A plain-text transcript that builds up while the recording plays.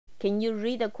Can you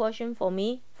read the question for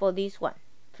me for this one,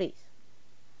 please?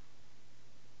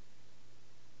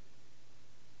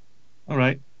 All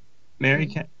right.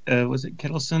 Mary, was it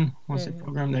Kettleson? Was a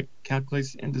program that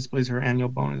calculates and displays her annual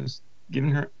bonus.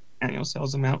 Given her annual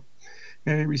sales amount,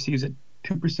 Mary receives a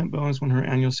 2% bonus when her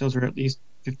annual sales are at least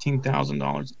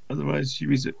 $15,000. Otherwise, she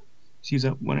receives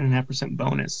a 1.5%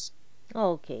 bonus.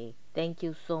 Okay, thank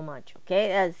you so much.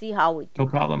 Okay, let's see how we do. No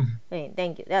problem. Okay,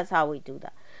 thank you. That's how we do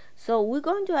that. So we're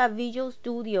going to have Visual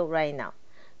Studio right now.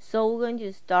 So we're going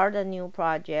to start a new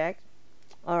project.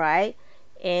 All right,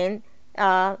 and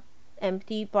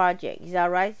empty project. Is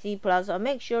that right? C++.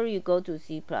 Make sure you go to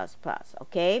C++.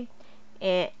 Okay,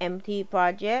 and empty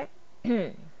project.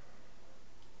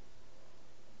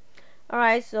 All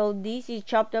right, so this is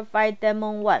chapter 5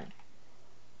 demo 1.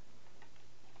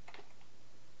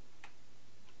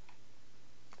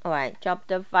 All right,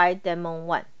 chapter 5 demo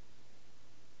 1.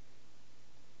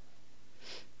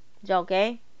 Is that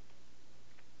okay?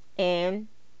 And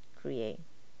create.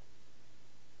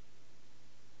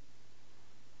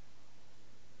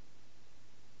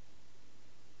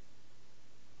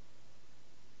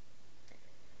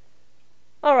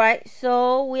 Alright,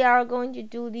 so we are going to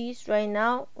do this right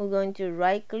now. We're going to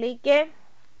right click it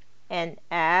and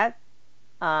add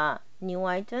a new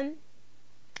item.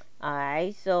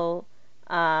 Alright, so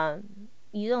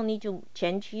you don't need to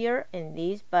change here in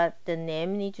this, but the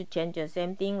name need to change the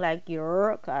same thing like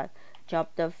your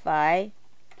chapter 5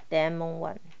 demo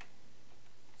 1.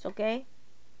 It's okay?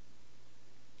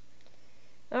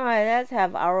 Alright, let's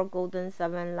have our golden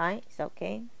 7 line. It's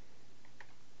okay.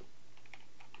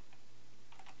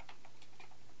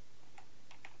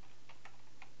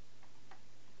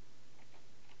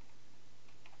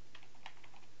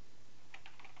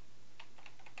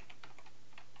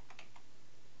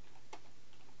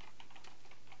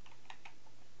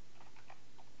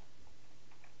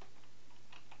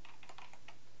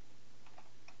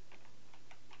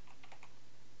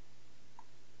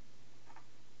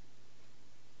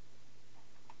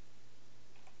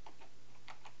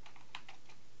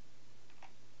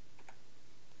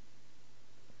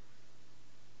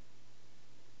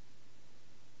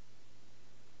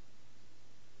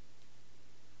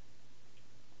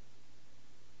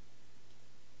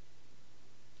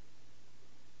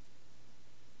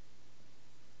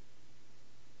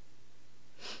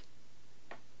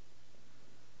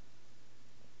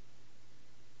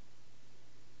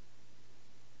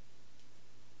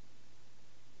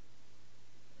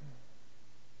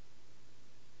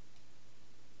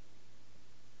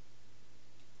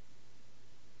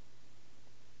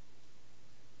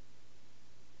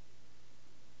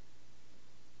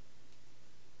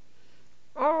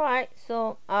 Alright,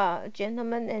 so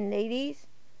gentlemen and ladies,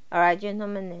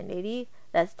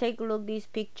 let's take a look this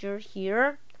picture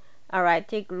here. Alright,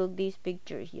 take a look this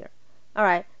picture here.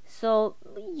 Alright, so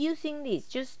using this,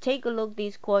 just take a look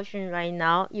this question right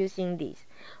now using this.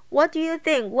 What do you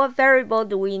think? What variable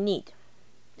do we need?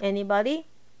 Anybody?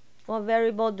 What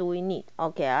variable do we need?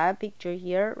 Okay, I have a picture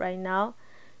here right now.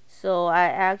 So I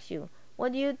ask you,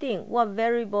 what do you think? What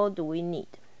variable do we need?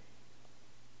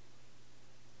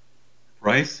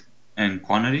 Price and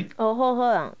quantity. Oh, hold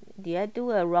on. Did I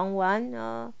do a wrong one?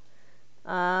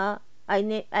 I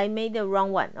made the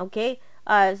wrong one. Okay.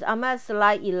 I'm at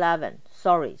slide 11.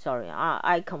 Sorry.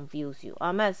 I confused you.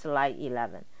 I'm at slide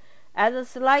 11. At the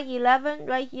slide 11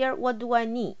 right here, what do I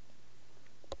need?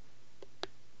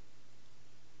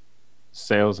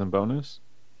 Sales and bonus.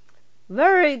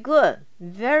 Very good.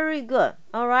 Very good.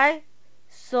 All right.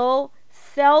 So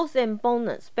sales and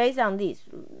bonus based on this,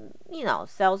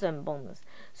 sales and bonus.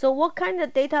 So what kind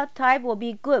of data type will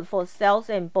be good for sales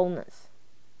and bonus?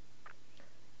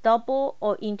 Double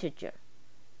or integer?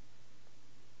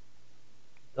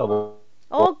 Double.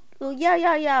 Oh,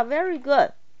 yeah. Very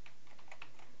good.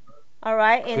 All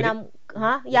right, and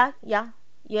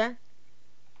yeah.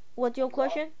 What's your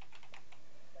question?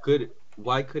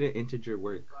 Why couldn't integer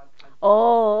work?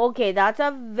 Oh, okay. That's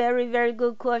a very, very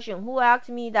good question. Who asked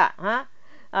me that? Huh?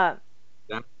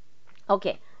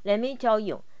 Okay. Let me tell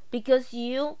you. Because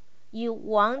you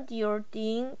want your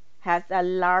thing has a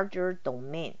larger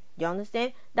domain. You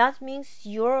understand? That means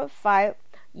your file.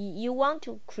 You want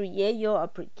to create your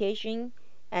application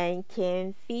and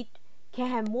can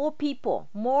have more people,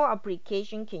 more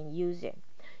application can use it.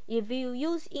 If you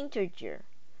use integer,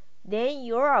 then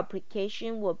your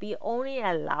application will be only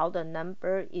allowed the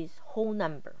number is whole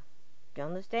number. Do you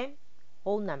understand?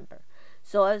 Whole number.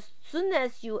 So as soon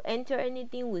as you enter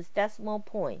anything with decimal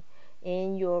point,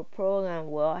 and your program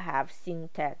will have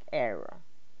syntax error.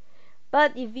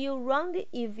 But if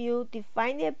you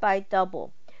define it by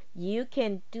double, You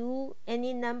can do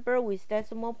any number with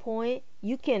decimal point.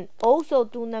 You can also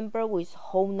do number with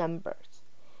whole numbers.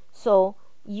 So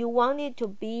you want it to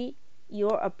be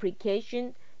your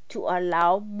application to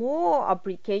allow more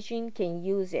application can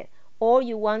use it, or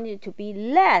you want it to be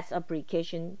less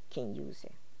application can use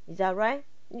it. Is that right?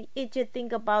 You just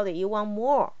think about it. You want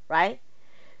more, right?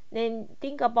 Then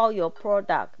think about your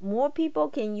product. More people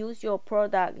can use your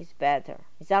product is better.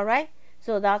 Is that right?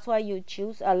 So that's why you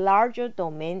choose a larger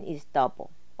domain is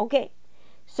double. Okay,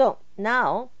 so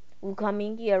now we come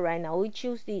in here right now. We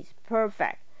choose this.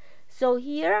 Perfect. So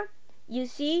here you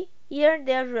see here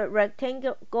there's a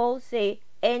rectangle say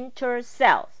enter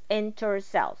cells. Enter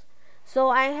cells. So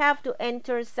I have to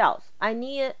enter cells. I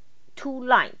need 2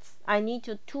 lines. I need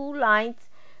to 2 lines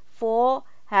for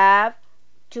have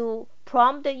to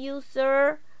prompt the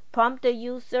user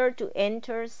to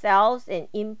enter cells and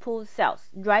input cells.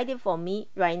 Write it for me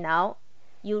right now.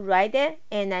 You write it,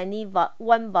 and I need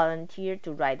one volunteer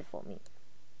to write it for me.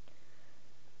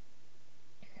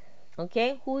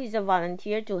 Okay, who is a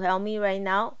volunteer to help me right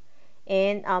now?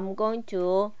 And I'm going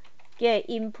to get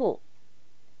input.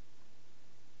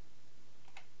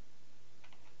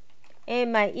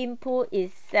 And my input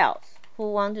is cells.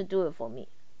 Who want to do it for me?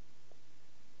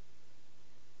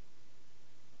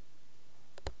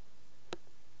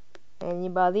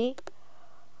 Anybody?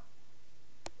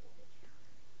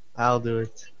 I'll do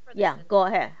it. Yeah, go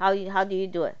ahead. How do you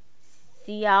do it?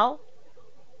 CL?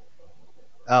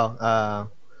 Oh,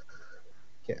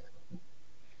 yeah.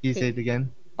 You say it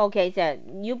again? Okay, so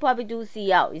you probably do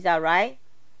CL, is that right?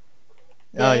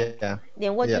 Oh, Then, yeah.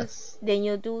 Then what Yes. then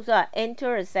you do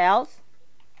enter cells.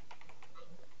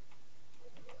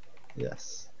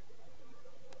 Yes.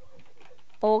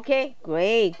 Okay,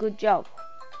 great, good job.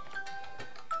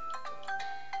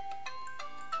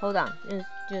 Hold on,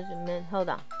 just a minute. Hold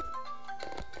on.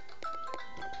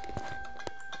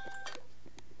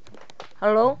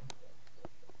 Hello?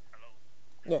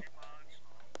 Yeah.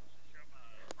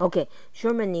 OK，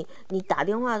 Sherman， 你打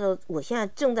电话的时候，我现在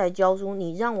正在教书，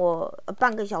你让我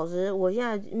半个小时，我现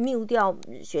在 mute 掉，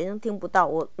学生听不到，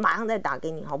我马上再打给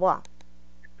你，好不好？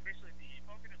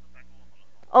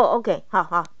哦 ，OK， 好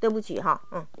好，对不起哈，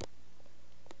嗯。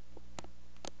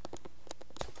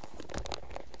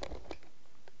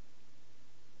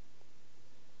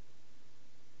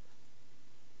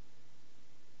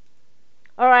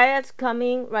Alright, it's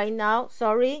coming right now.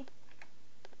 Sorry.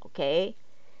 Okay.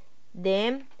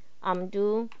 Then I'm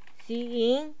do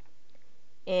cin,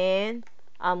 and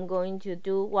I'm going to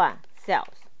do what?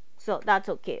 Cells. So that's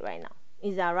okay right now.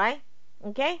 Is that right?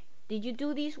 Okay. Did you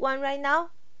do this one right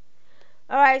now?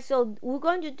 Alright, so we're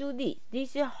going to do this.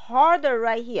 This is harder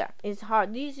right here. It's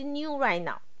hard. This is new right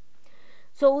now.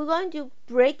 So we're going to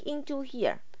break into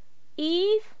here.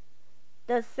 If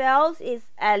the cells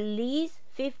is at least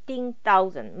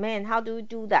 15,000. Man, how do you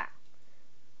do that?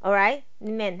 Alright?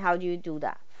 Man, how do you do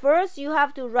that? First, you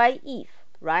have to write if,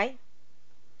 right?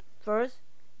 First,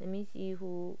 let me see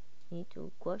who need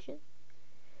to question.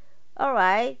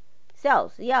 Alright.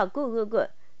 Cells. Yeah, good.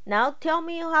 Now tell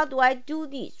me, how do I do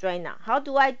this right now? How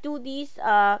do I do this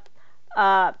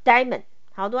diamond?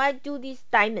 How do I do this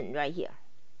diamond right here?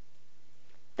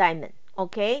 Diamond.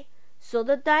 Okay? So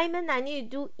the diamond, I need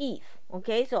to do if.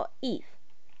 Okay? So if.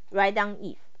 Write down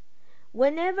if.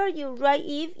 Whenever you write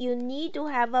if, you need to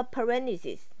have a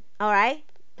parenthesis. Alright?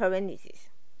 Parenthesis.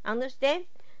 Understand?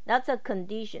 That's a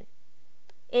condition.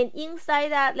 And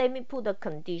inside that, let me put a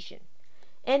condition.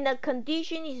 And the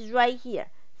condition is right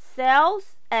here.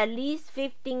 Cells at least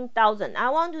 15,000. I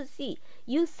want to see.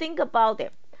 You think about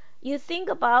it.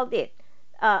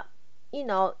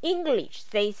 English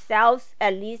says cells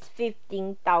at least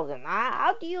 15,000.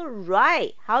 How do you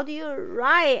write? How do you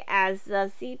write as a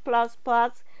C++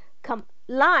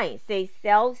 line say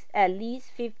cells at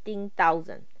least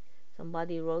 15,000?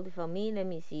 Somebody wrote it for me. Let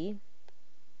me see.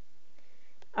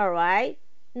 Alright.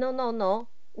 No.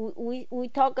 We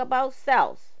talk about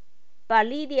cells. But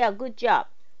Lydia, good job.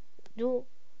 Do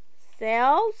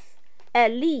cells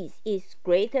at least is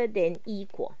greater than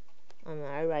equal.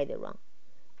 I write it wrong.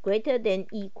 Greater than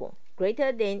equal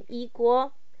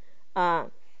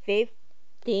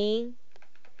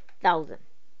 15,000.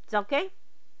 It's okay?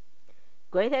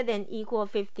 Greater than equal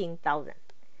 15,000.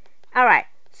 Alright,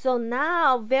 so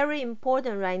now very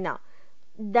important right now.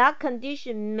 That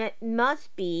condition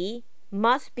must be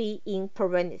in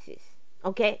parentheses.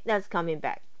 Okay, that's coming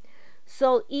back.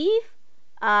 So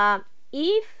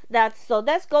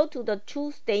let's go to the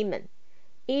true statement.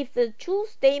 If the true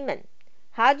statement,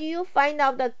 how do you find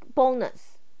out the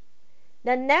bonus?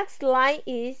 The next line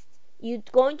is you're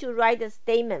going to write a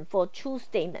statement for true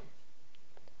statement.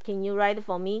 Can you write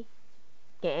for me?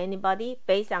 Can anybody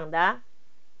based on that?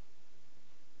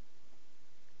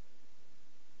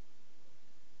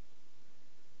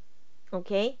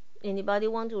 Okay, anybody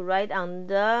want to write on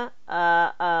the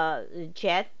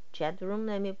chat room?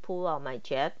 Let me pull out my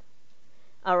chat.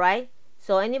 All right,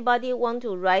 so anybody want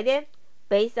to write it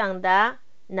based on that?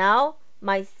 Now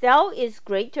my sale is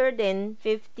greater than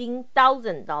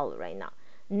 $15,000 right now.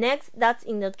 Next, that's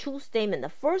in the true statement. The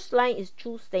first line is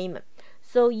true statement.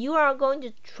 So you are going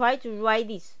to try to write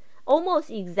this almost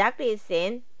exactly the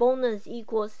same. Bonus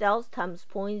equals sales times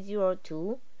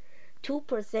 0.02.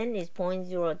 2% is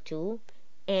 0.02.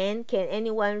 And can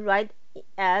anyone write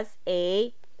as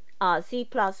a C++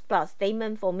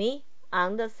 statement for me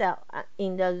on the cell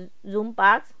in the Zoom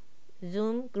box,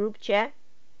 Zoom group chat?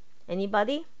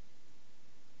 Anybody?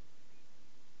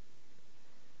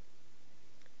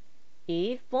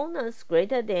 If bonus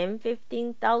greater than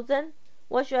 15,000,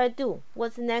 what should I do?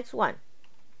 What's the next one?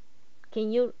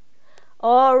 Can you?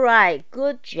 All right,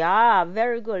 good job.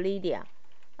 Very good, Lydia.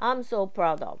 I'm so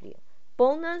proud of you.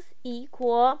 Bonus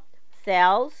equal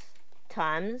sales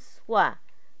times what?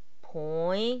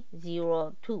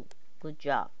 0.02. Good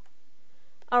job.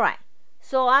 All right,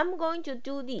 so I'm going to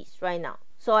do this right now.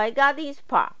 So I got this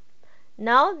part.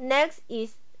 Now next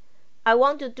is I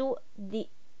want to do the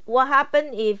what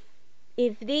happened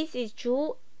if this is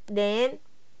true, then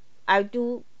I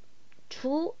do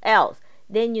true else,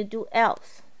 then you do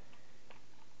else.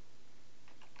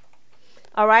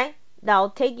 All right, that'll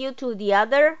take you to the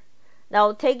other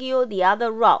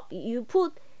route. You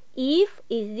put if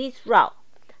is this route,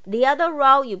 the other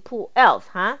route you put else,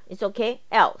 huh? It's okay,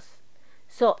 else.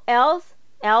 So else.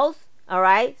 All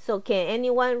right, so can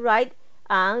anyone write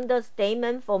on the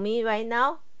statement for me right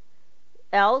now?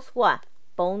 Else what?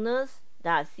 Bonus.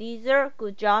 That's Caesar.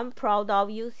 Good job. Proud of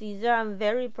you, Caesar. I'm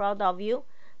very proud of you.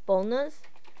 Bonus.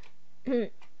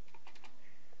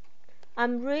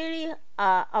 I'm really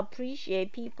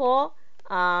appreciate people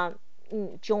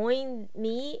join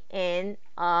me and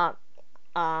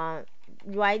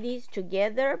write this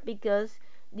together, because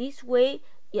this way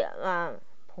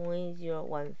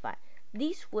 0.015,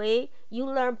 this way you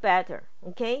learn better.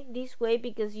 Okay, this way,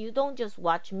 because you don't just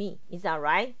watch me. Is that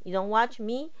right? You don't watch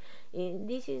me.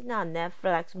 This is not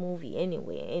Netflix movie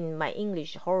anyway, and my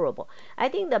English is horrible. I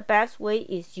think the best way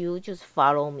is you just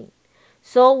follow me.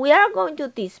 So we are going to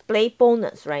display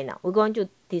bonus right now. We're going to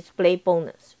display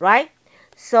bonus, right?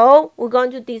 So we're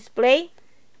going to display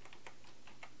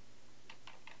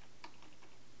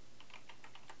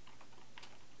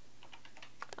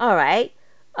all right.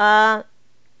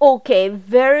 Okay,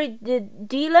 very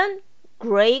Dylan,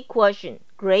 great question.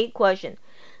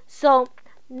 So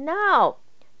now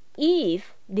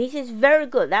if this is very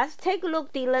good, let's take a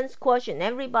look Dylan's question.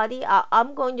 Everybody,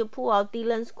 I'm going to pull out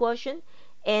Dylan's question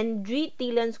and read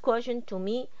Dylan's question to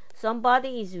me.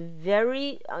 Somebody is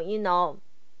very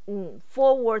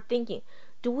forward thinking.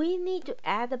 Do we need to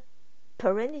add a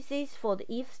parenthesis for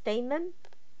the if statement?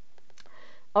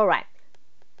 All right,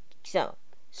 so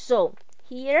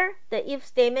here the if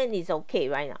statement is okay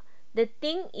right now. The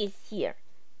thing is here,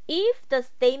 if the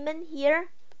statement here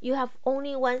you have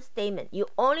only one statement, you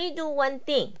only do one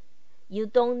thing, you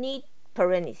don't need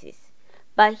parentheses.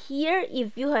 But here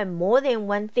if you have more than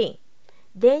one thing,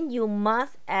 then you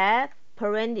must add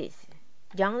parentheses.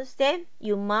 You understand?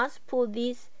 You must put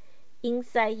this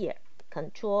inside here.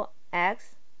 Control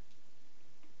X.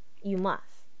 You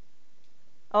must.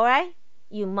 Alright?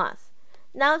 You must.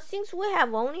 Now since we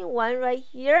have only one right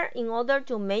here, in order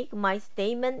to make my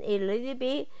statement a little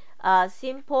bit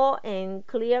simple and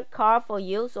clear cut for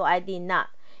you, so I did not.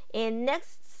 And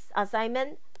next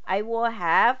assignment I will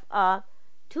have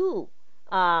two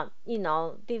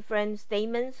different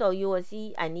statements, so you will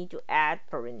see I need to add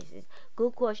parentheses.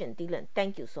 Good question, Dylan.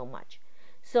 Thank you so much.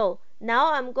 So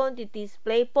now I'm going to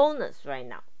display bonus right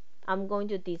now. I'm going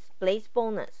to display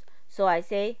bonus. So I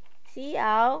say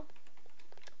CL.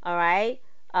 All right,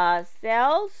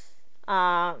 sales.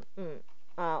 I'm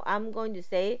going to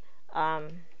say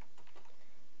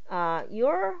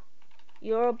your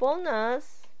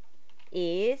bonus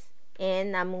is,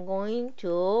 and I'm going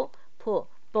to put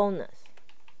bonus.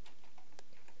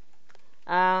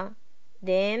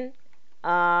 Then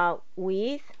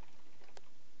with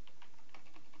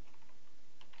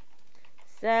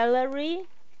salary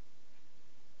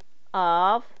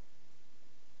of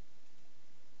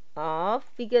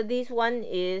because this one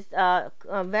is a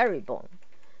variable,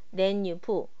 then you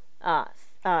put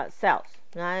sales.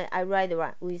 I write it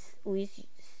right, with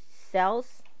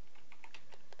sales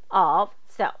of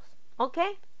sales.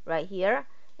 Okay, right here,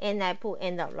 and I put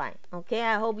end of line. Okay,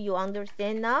 I hope you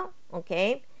understand now.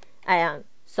 Okay,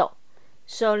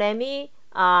 So let me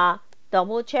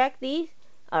double check these.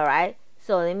 All right,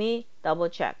 so let me double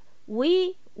check.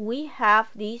 We have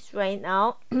these right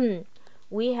now.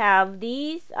 We have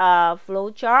these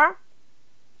flow chart.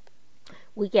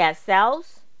 We get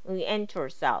cells, we enter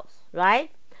cells,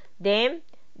 right? Then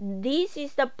this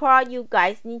is the part you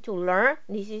guys need to learn.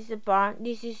 This is the part,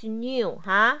 this is new,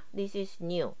 huh? This is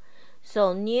new.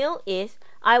 So new is,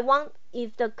 I want,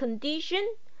 if the condition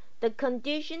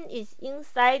is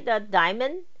inside the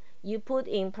diamond, you put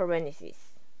in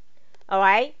parentheses.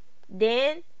 Alright?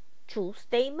 Then true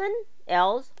statement,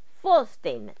 else false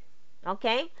statement.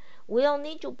 Okay? We don't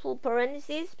need to put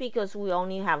parentheses because we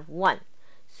only have one.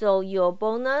 So your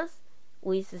bonus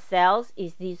with cells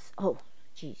is this. Oh,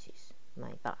 Jesus,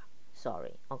 my God,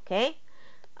 sorry. Okay,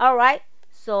 all right.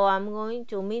 So I'm going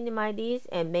to minimize this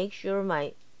and make sure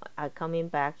I'm coming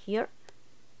back here.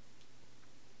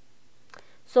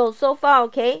 So far,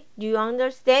 okay. Do you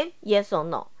understand? Yes or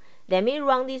no? Let me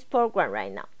run this program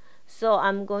right now. So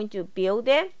I'm going to build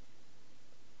it.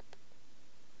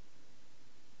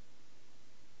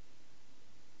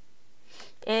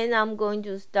 And I'm going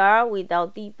to start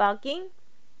without debugging.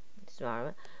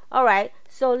 Alright,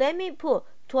 so let me put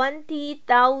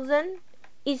 20,000.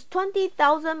 Is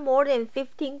 20,000 more than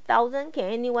 15,000? Can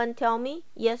anyone tell me?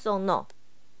 Yes or no?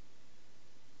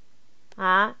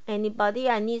 Anybody?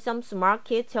 I need some smart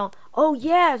kids. Oh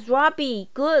yes, Robbie.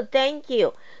 Good, thank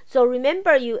you. So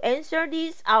remember, you answer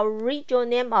this, I'll read your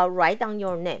name, I'll write down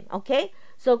your name. Okay?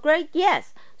 So great,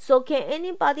 yes. So can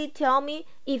anybody tell me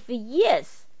if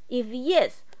yes,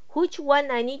 which one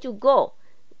I need to go?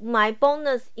 My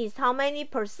bonus is how many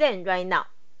percent right now?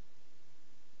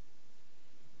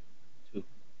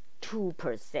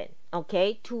 2%.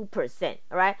 Okay, 2%.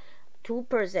 All right,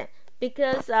 2%.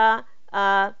 Because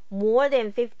more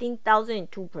than 15,000,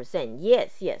 2%.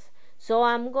 Yes. So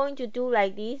I'm going to do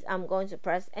like this. I'm going to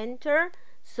press enter.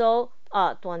 So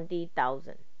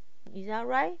 20,000. Is that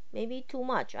right? Maybe too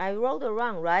much. I wrote it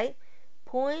wrong, right?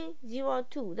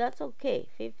 0.02. That's okay.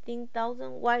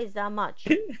 15,000. Why is that much?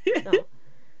 No.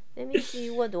 Let me see.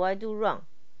 What do I do wrong?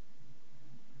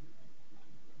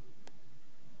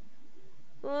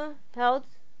 Health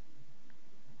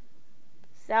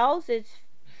cells is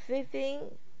 15.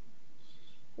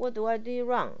 What do I do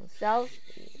wrong? Cells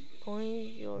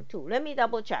 0.02. Let me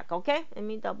double check. Okay. Let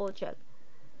me double check.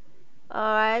 All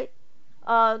right.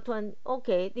 20.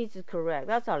 Okay, this is correct.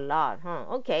 That's a lot, huh?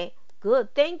 Okay.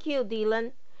 Good. Thank you,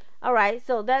 Dylan. All right.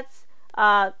 So let's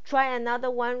try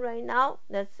another one right now.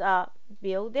 Let's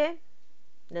build it.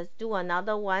 Let's do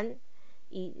another one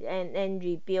and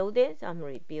rebuild it. So I'm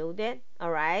rebuild it.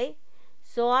 All right.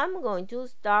 So I'm going to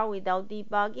start without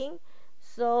debugging.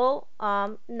 So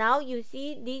now you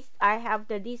see this. I have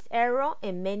this arrow,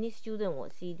 and many students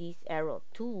will see this arrow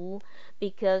too,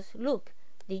 because look,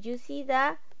 did you see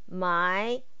that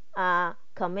my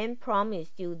command prompt is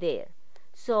still there?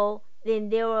 So then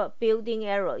there were building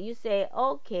arrow. You say,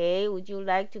 okay, would you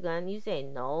like to go? And you say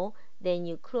no. Then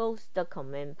you close the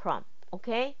command prompt.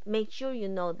 Okay, make sure you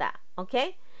know that.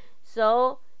 Okay,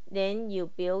 so then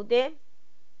you build it,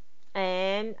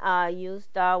 and you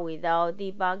start without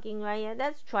debugging right here.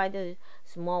 Let's try the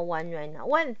small one right now.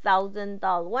 $1,000.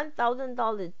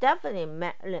 $1,000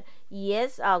 definitely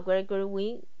yes.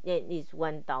 Gregory, it is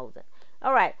 1,000.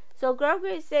 All right. So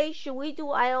Gregory says, should we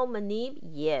do IO manip?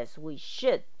 Yes, we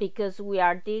should, because we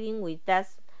are dealing with that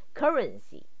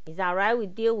currency. Is that right? We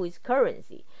deal with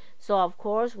currency, so of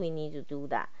course we need to do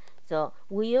that. So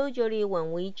we usually,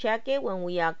 when we check it, when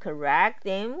we are correct,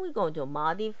 then we're going to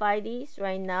modify this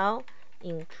right now.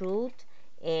 Include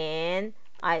and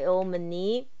IO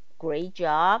manip. Great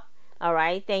job. All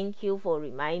right, thank you for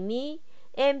reminding me.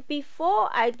 And before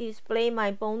I display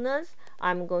my bonus,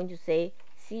 I'm going to say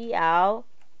CL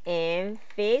and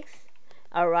fix.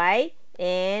 All right,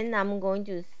 and I'm going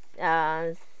to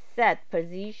set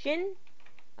position.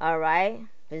 All right,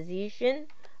 position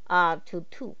to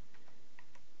 2.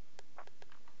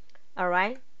 All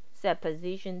right, set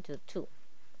position to 2.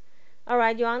 All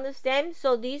right, you understand?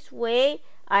 So this way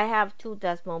I have 2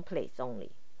 decimal places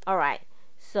only. All right,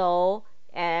 so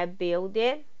build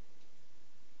it,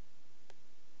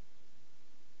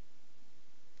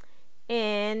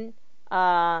 and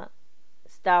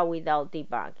start without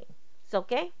debugging. It's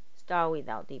okay. Start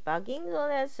without debugging. So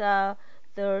that's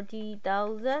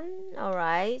 30,000. All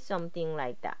right, something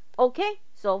like that. Okay,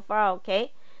 so far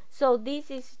okay. So this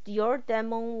is your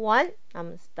demo 1. I'm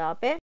gonna stop it.